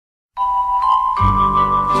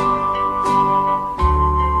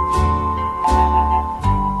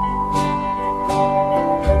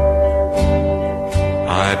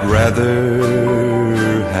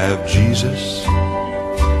rather have Jesus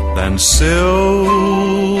than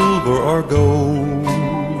silver or gold.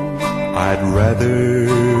 I'd rather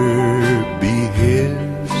be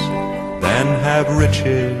His than have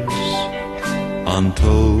riches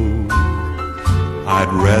untold.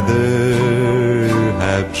 I'd rather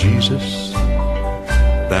have Jesus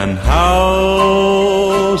than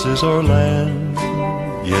houses or land.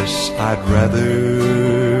 Yes, I'd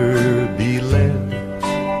rather be led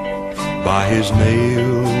by His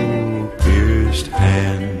nail-pierced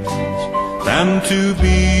hands than to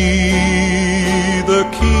be the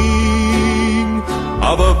king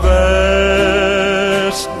of a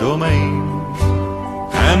vast domain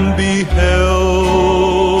and be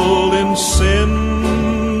held in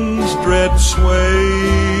sin's dread sway.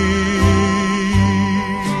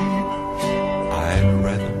 I'd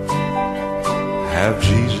rather have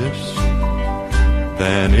Jesus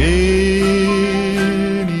than anything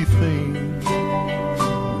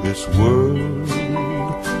this world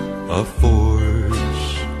affords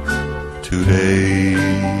today.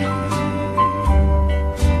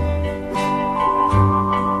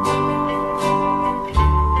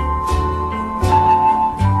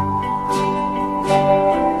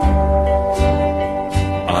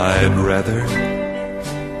 I'd rather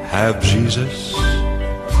have Jesus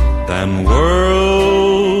than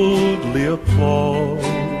worldly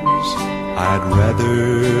applause. I'd rather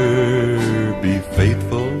be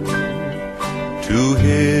faithful to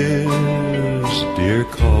His dear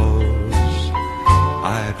cause.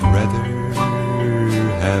 I'd rather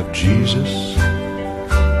have Jesus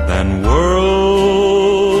than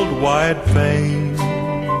worldwide fame.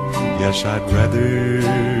 Yes, I'd rather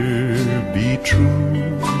be true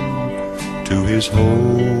to His holy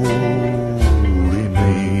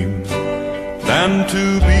name than to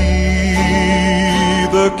be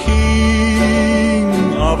the king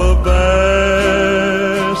of a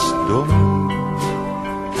vast domain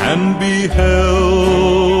and be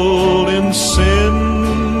held in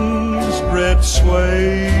sin's dread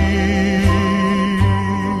sway.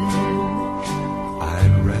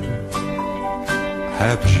 I'd rather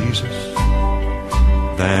have Jesus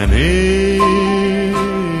than anything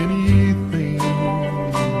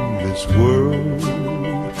this world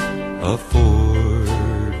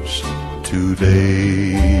affords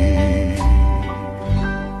today.